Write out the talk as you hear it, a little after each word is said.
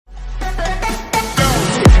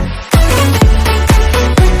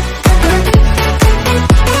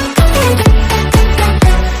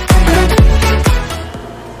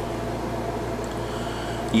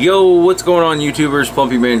Yo, what's going on, YouTubers?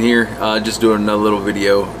 Plumpy Man here, just doing another little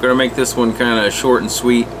video. Gonna make this one kind of short and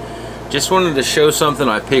sweet. Just wanted to show something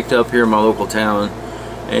I picked up here in my local town,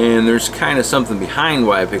 and there's kind of something behind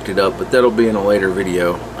why I picked it up, but that'll be in a later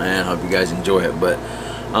video, and I hope you guys enjoy it. But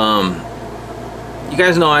you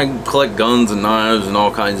guys know I collect guns and knives and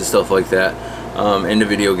all kinds of stuff like that into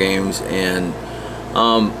video games, and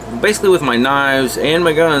basically with my knives and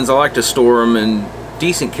my guns, I like to store them in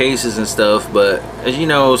decent cases and stuff, but as you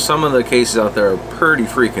know, some of the cases out there are pretty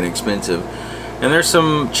freaking expensive, and there's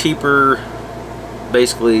some cheaper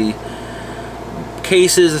basically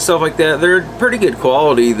cases and stuff like that. They're pretty good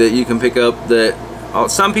quality that you can pick up, that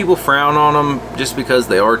some people frown on them just because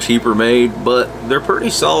they are cheaper made, but they're pretty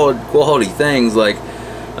solid quality things. Like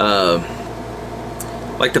the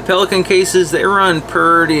Pelican cases, they run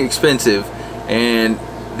pretty expensive, and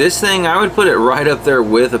this thing, I would put it right up there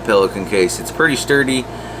with a Pelican case. It's pretty sturdy.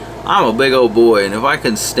 I'm a big old boy, and if I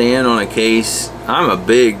can stand on a case, I'm a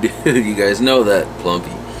big dude. You guys know that, Plumpy.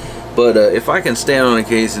 But if I can stand on a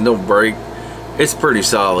case and don't break, it's pretty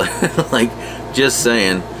solid. Like, just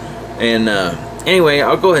saying. And anyway,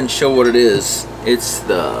 I'll go ahead and show what it is. It's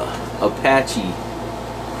the Apache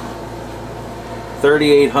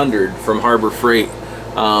 3800 from Harbour Freight.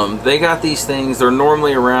 They got these things. They're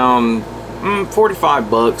normally around 45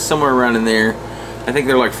 bucks, somewhere around in there. I think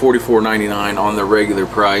they're like $44.99 on the regular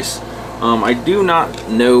price. I do not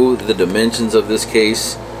know the dimensions of this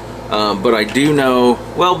case, but I do know,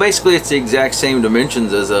 well, basically it's the exact same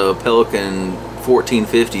dimensions as a Pelican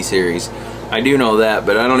 1450 series. I do know that,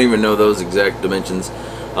 but I don't even know those exact dimensions,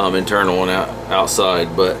 internal and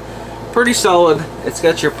outside. But pretty solid. It's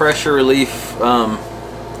got your pressure relief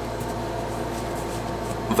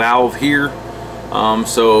valve here.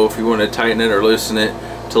 So if you want to tighten it or loosen it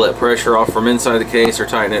to let pressure off from inside the case, or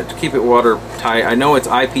tighten it to keep it watertight. I know it's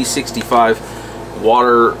IP65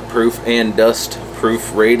 waterproof and dust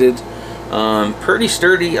proof rated. Pretty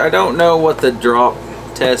sturdy. I don't know what the drop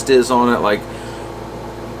test is on it, like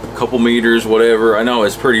a couple meters, whatever. I know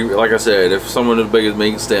it's pretty, like I said, if someone as big as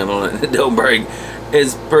me can stand on it and it don't break,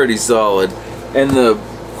 it's pretty solid. And the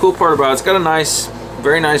cool part about it's got a nice,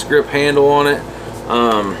 very nice grip handle on it.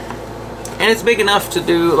 And it's big enough to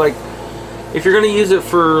do, like, if you're going to use it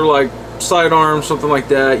for like sidearms, something like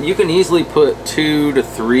that, you can easily put 2 to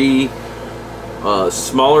 3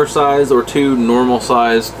 smaller size or 2 normal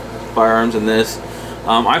sized firearms in this.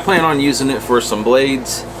 I plan on using it for some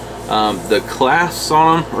blades. The clasps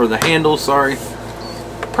on them, or the handles, sorry,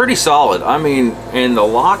 pretty solid. I mean, and the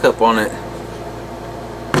lockup on it,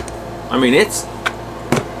 I mean, it's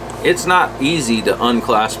not easy to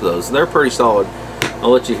unclasp those. They're pretty solid. I'll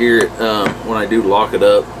let you hear it when I do lock it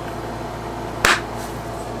up.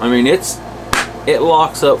 I mean, it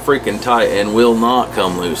locks up freaking tight and will not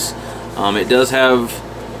come loose. It does have,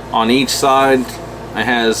 on each side, it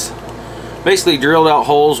has basically drilled out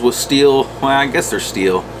holes with steel. Well, I guess they're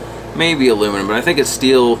steel, maybe aluminum, but I think it's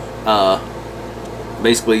steel,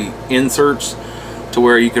 basically inserts to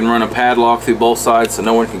where you can run a padlock through both sides so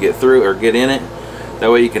no one can get through or get in it. That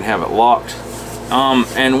way you can have it locked.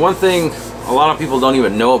 And one thing a lot of people don't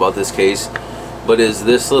even know about this case, but is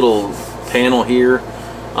this little panel here.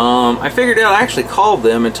 I figured out, I actually called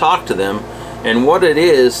them and talked to them, and what it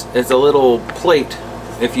is, it's a little plate.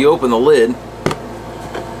 If you open the lid,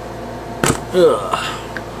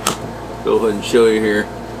 go ahead and show you here.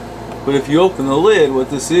 But if you open the lid, what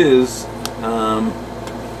this is, well,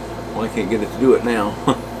 I can't get it to do it now.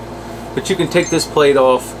 But you can take this plate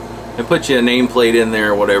off and put you a nameplate in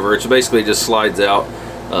there or whatever. It basically just slides out.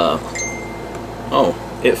 Oh,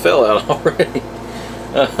 it fell out already.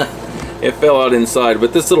 It fell out inside,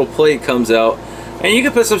 but this little plate comes out, and you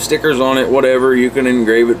can put some stickers on it, whatever. You can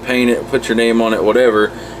engrave it, paint it, put your name on it, whatever,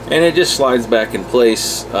 and it just slides back in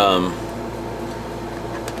place,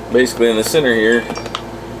 basically in the center here.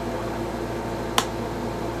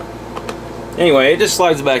 Anyway, it just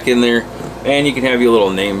slides back in there, and you can have your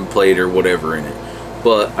little name plate or whatever in it.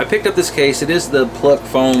 But I picked up this case. It is the Pluck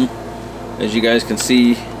foam, as you guys can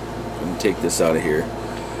see. Let me take this out of here.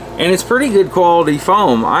 And it's pretty good quality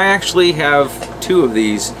foam. I actually have 2 of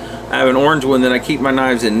these. I have an orange one that I keep my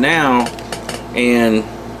knives in now, and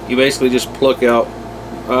you basically just pluck out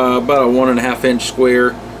about a 1.5 inch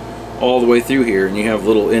square all the way through here, and you have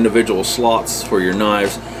little individual slots for your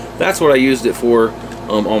knives. That's what I used it for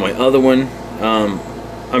on my other one.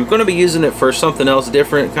 I'm going to be using it for something else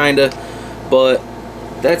different, kinda, but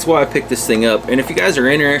that's why I picked this thing up. And if you guys are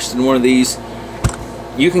interested in one of these,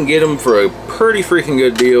 you can get them for a pretty freaking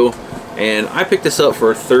good deal. And I picked this up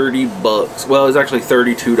for 30 bucks. Well, it's actually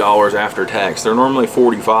 $32 after tax. They're normally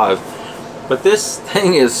 45. But this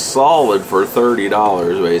thing is solid for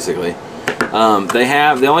 $30 basically. They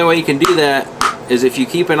have, the only way you can do that is if you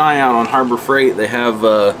keep an eye out on Harbour Freight. They have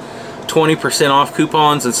 20% off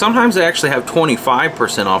coupons, and sometimes they actually have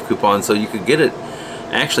 25% off coupons, so you could get it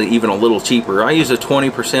actually even a little cheaper. I used a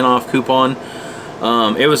 20% off coupon.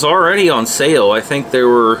 It was already on sale. I think there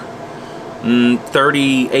were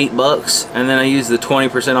 38 bucks, and then I used the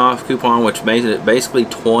 20% off coupon, which made it basically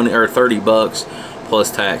 20 or 30 bucks plus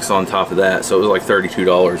tax on top of that, so it was like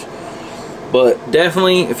 $32. But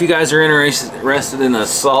definitely, if you guys are interested in a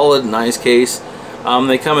solid, nice case,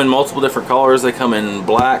 they come in multiple different colors. They come in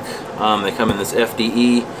black, they come in this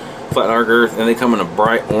FDE, flat dark earth, and they come in a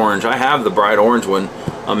bright orange. I have the bright orange one.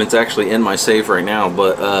 It's actually in my safe right now,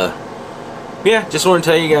 but yeah, just want to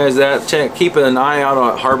tell you guys that. Keep an eye out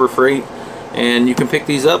on Harbour Freight, and you can pick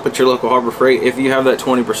these up at your local Harbour Freight. If you have that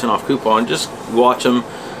 20% off coupon, just watch them.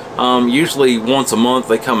 Usually once a month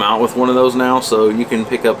they come out with one of those now, so you can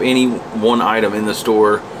pick up any one item in the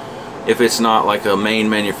store if it's not like a main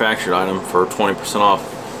manufactured item for 20% off.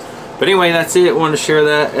 But anyway, that's it. I wanted to share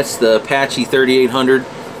that. It's the Apache 3800,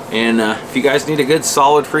 and if you guys need a good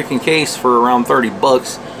solid freaking case for around 30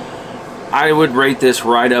 bucks, I would rate this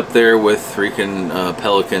right up there with freaking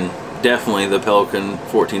Pelican. Definitely the Pelican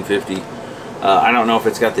 1450. I don't know if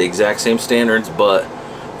it's got the exact same standards, but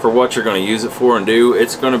for what you're going to use it for and do,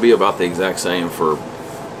 it's going to be about the exact same for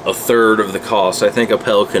a third of the cost. I think a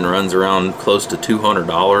Pelican runs around close to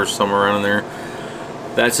 $200, somewhere around there.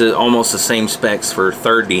 That's almost the same specs for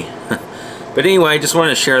 30. But anyway, just wanted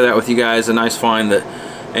to share that with you guys. A nice find, that,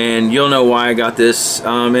 and you'll know why I got this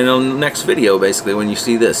in the next video, basically, when you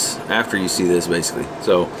see this, after you see this, basically.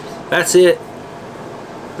 So that's it,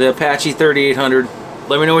 the Apache 3800.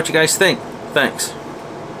 Let me know what you guys think. Thanks.